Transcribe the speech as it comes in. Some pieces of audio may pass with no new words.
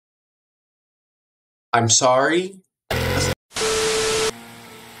I'm sorry?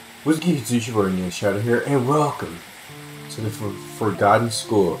 What's good, YouTube? NeonShadow here, and welcome to the Forgotten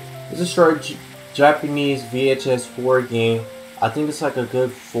School. It's a short Japanese VHS 4 game. I think it's like a good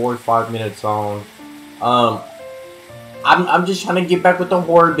 4 or 5 minutes long. I'm just trying to get back with the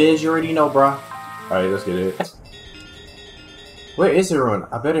horror biz. You already know, bro. Alright, let's get it. Where is everyone?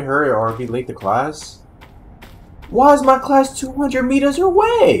 I better hurry or I'll be late to class. Why is my class 200 meters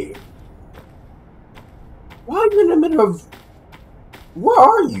away? Why are you in the middle of... Where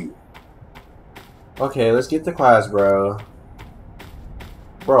are you? Okay, let's get to class, bro.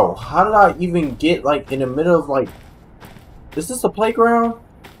 Bro, how did I even get, like, in the middle of, like... Is this a playground?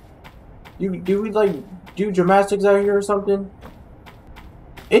 Do we, like, do gymnastics out here or something?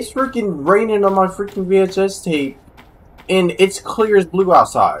 It's freaking raining on my freaking VHS tape. And it's clear as blue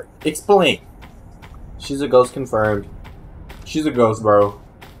outside. Explain. She's a ghost confirmed. She's a ghost, bro.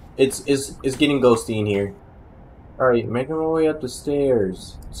 It's getting ghosty in here. Alright, making my way up the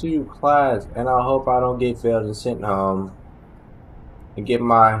stairs to class, and I hope I don't get failed and sent home. And get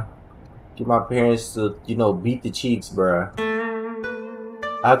my parents to, you know, beat the cheeks, bruh.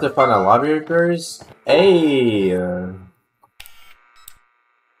 I have to find a library first? Hey!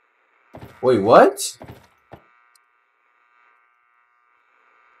 Wait, what?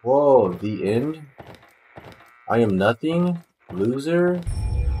 Whoa, the end? I am nothing? Loser?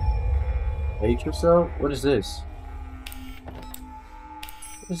 Hate yourself? What is this?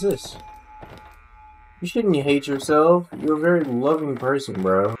 What is this? You shouldn't hate yourself. You're a very loving person,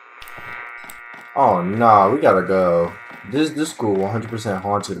 bro. Oh, nah, we gotta go. This school 100%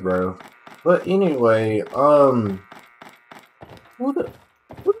 haunted, bro. But anyway, what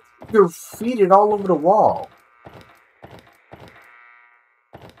graffiti all over the wall?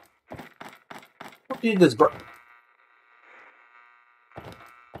 Who did this, bro?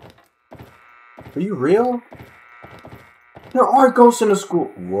 Are you real? There are ghosts in the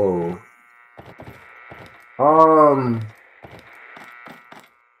school. Whoa.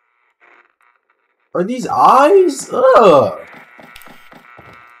 Are these eyes? Ugh.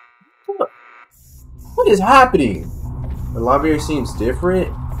 What is happening? The library seems different.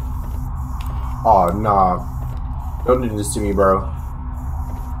 Oh, nah. Don't do this to me, bro.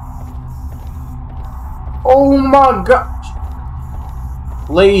 Oh my gosh.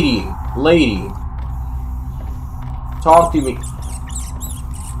 Lady. Talk to me.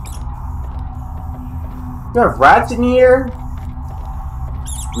 You have rats in here?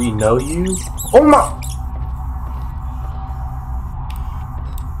 We know you? Oh my!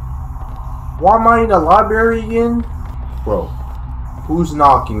 Why am I in the library again? Bro, who's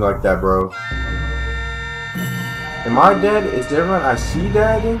knocking like that, bro? Am I dead? Is everyone I see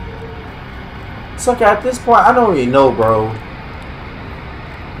dead? It's like at this point, I don't even know, bro.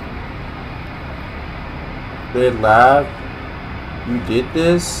 Good lab. You did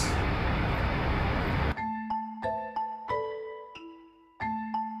this?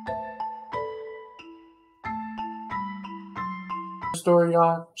 Story,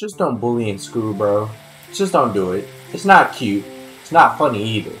 y'all. Just don't bully in school, bro. Just don't do it. It's not cute. It's not funny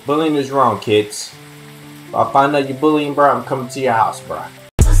either. Bullying is wrong, kids. If I find out you're bullying, bro, I'm coming to your house, bro.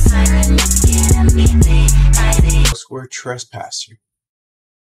 Square trespasser.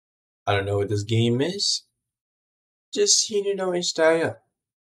 I don't know what this game is. Just here to know and style.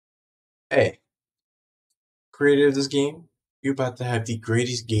 Hey, creator of this game, you're about to have the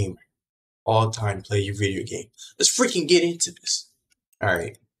greatest gamer all time play your video game. Let's freaking get into this.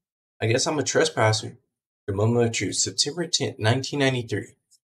 Alright, I guess I'm a trespasser. The moment of truth, September 10th, 1993,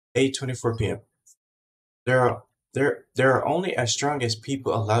 8:24 p.m. There are only as strong as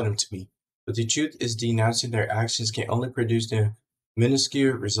people allow them to be, but the truth is denouncing their actions can only produce the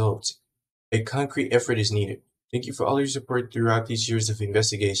minuscule results. A concrete effort is needed. Thank you for all your support throughout these years of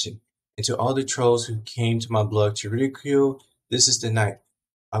investigation. And to all the trolls who came to my blog to ridicule, this is the night.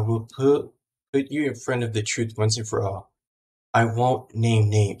 I will put you in front of the truth once and for all. I won't name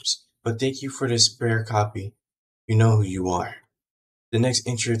names, but thank you for the spare copy. You know who you are. The next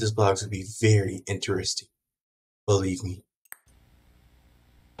entry of this blog will be very interesting. Believe me.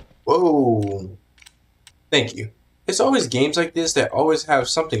 Whoa. Thank you. It's always games like this that always have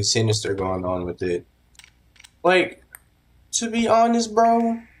something sinister going on with it. Like, to be honest,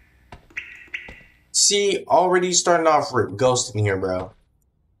 bro. See, already starting off with ghost in here, bro.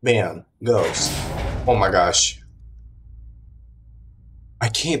 Bam, ghost. Oh my gosh. I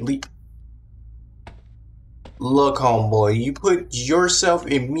can't leave. Look, homeboy, you put yourself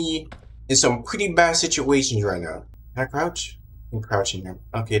and me in some pretty bad situations right now. Can I crouch? I'm crouching now.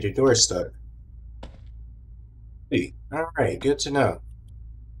 Okay, the door is stuck. Alright, good to know.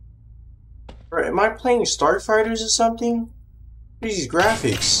 Or am I playing Starfighters or something? What are these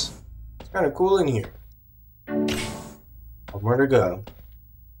graphics? It's kind of cool in here. Where to go?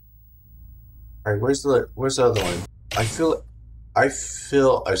 Alright, where's the other one? I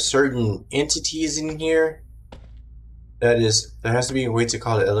feel a certain entity is in here. There has to be a way to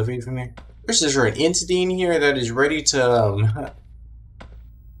call it elevator from here. There's just an entity in here that is ready to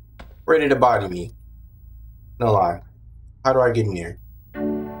body me. No lie. How do I get in here? I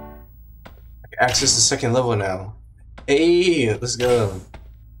can access the second level now. Hey, let's go.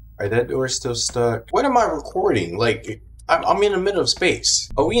 Alright, that door's still stuck. What am I recording? Like, I'm in the middle of space.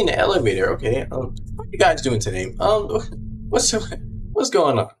 Oh, we in the elevator. Okay. What are you guys doing today? What's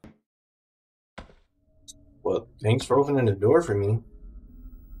going on? Well, thanks for opening the door for me.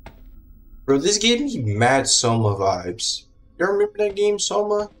 Bro, this gave me mad Soma vibes. You remember that game,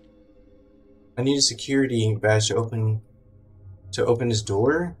 Soma? I need a security badge to open this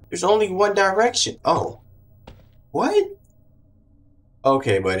door. There's only one direction. Oh. What?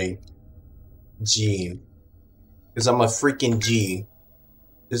 Okay, buddy. G. Because I'm a freaking G.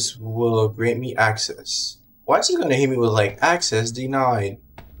 This will grant me access. Why is he gonna hit me with like access denied?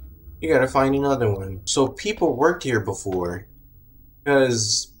 You gotta find another one. So people worked here before.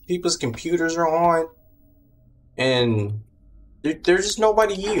 Because people's computers are on. And there's just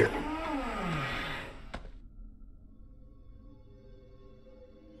nobody here.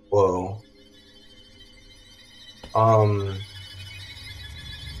 Whoa.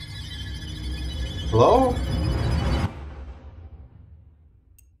 Hello?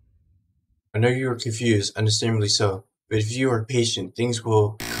 I know you are confused, understandably so. But if you are patient, things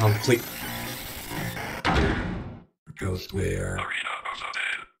will complete. Ghost where?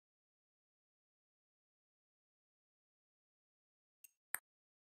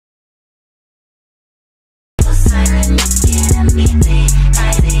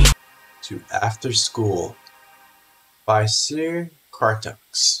 To After School by Sir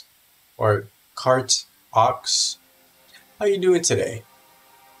Cartux or Cart Ox. How you doing today?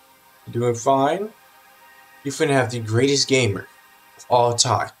 You doing fine? You finna have the greatest gamer of all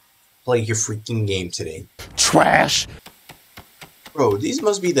time play your freaking game today. Trash! Bro, these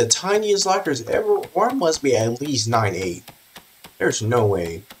must be the tiniest lockers ever, or it must be at least 9'8". There's no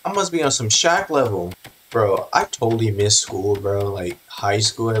way. I must be on some Shaq level. Bro, I totally miss school, bro. Like, high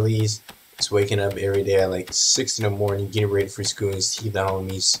school at least. Just waking up every day at like 6 in the morning, getting ready for school and see the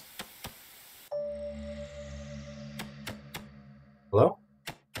homies. Hello?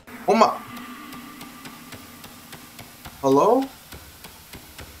 Oh my... Hello?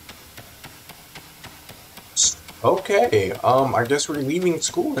 Okay, I guess we're leaving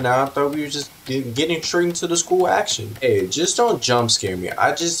school now. I thought we were just getting straight into the school action. Hey, just don't jump scare me.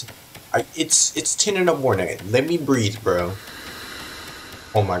 It's 10 in the morning. Let me breathe, bro.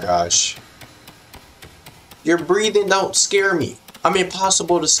 Oh my gosh. Your breathing don't scare me. I'm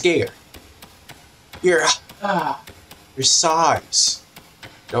impossible to scare. Your size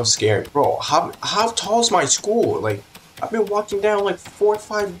don't scare me. Bro, how tall is my school? Like, I've been walking down like 4 or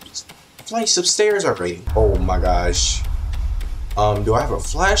 5 flights of stairs already. Oh my gosh. Do I have a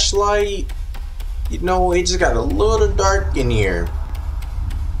flashlight? You know, it just got a little dark in here.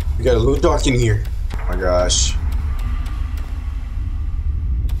 We got a little dark in here. Oh my gosh.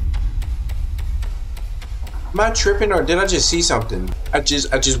 Am I tripping or did I just see something? I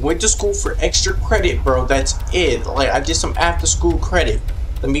just went to school for extra credit, bro. That's it. Like, I did some after school credit.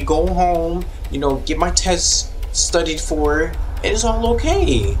 Let me go home, you know, get my tests studied for, and it's all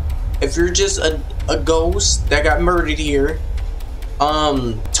okay. If you're just a ghost that got murdered here,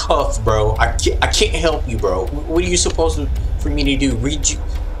 tough, bro. I can't help you, bro. What are you supposed for me to do?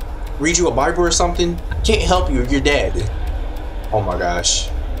 Read you a Bible or something? I can't help you. You're dead. Oh my gosh.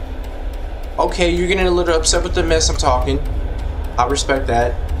 Okay, you're getting a little upset with the mess I'm talking. I respect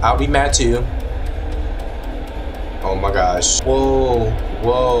that. I'll be mad too. Oh my gosh. Whoa,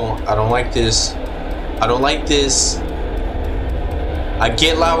 whoa. I don't like this. I don't like this. I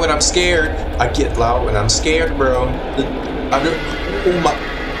get loud when I'm scared. I get loud when I'm scared, bro. Oh my.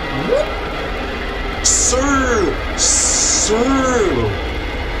 What? Sir! Sir!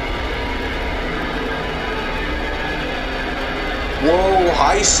 Whoa,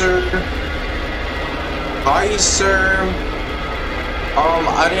 hi, sir. Hi, sir.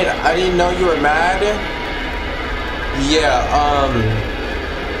 I didn't know you were mad. Yeah,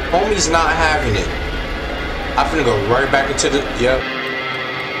 homie's not having it. I'm finna go right back into the, yep.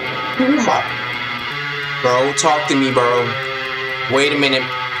 Bro, talk to me, bro. Wait a minute.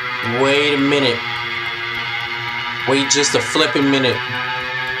 Wait a minute. Wait just a flipping minute.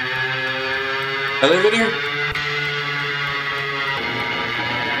 Elevator?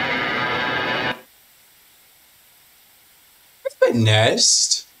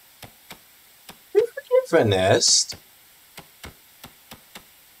 finessed. We freaking finessed.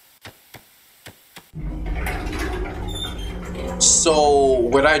 So,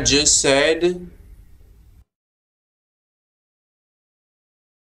 what I just said,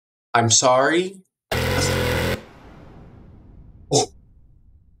 I'm sorry. Oh.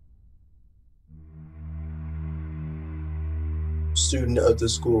 Student of the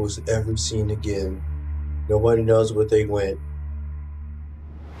school is ever seen again. Nobody knows what they went.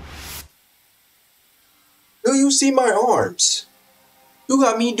 Do you see my arms? You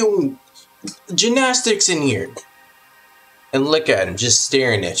got me doing gymnastics in here. And look at him, just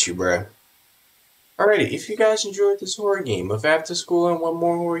staring at you, bruh. Alrighty, if you guys enjoyed this horror game of After School and want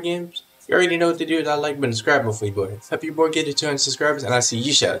more horror games, you already know what to do. That like button, subscribe before you boy. Help your boy get to 200 subscribers, and I'll see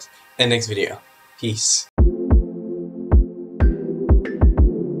you shadows in the next video. Peace.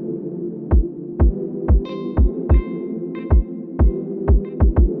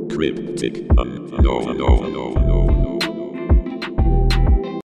 Cryptic. No.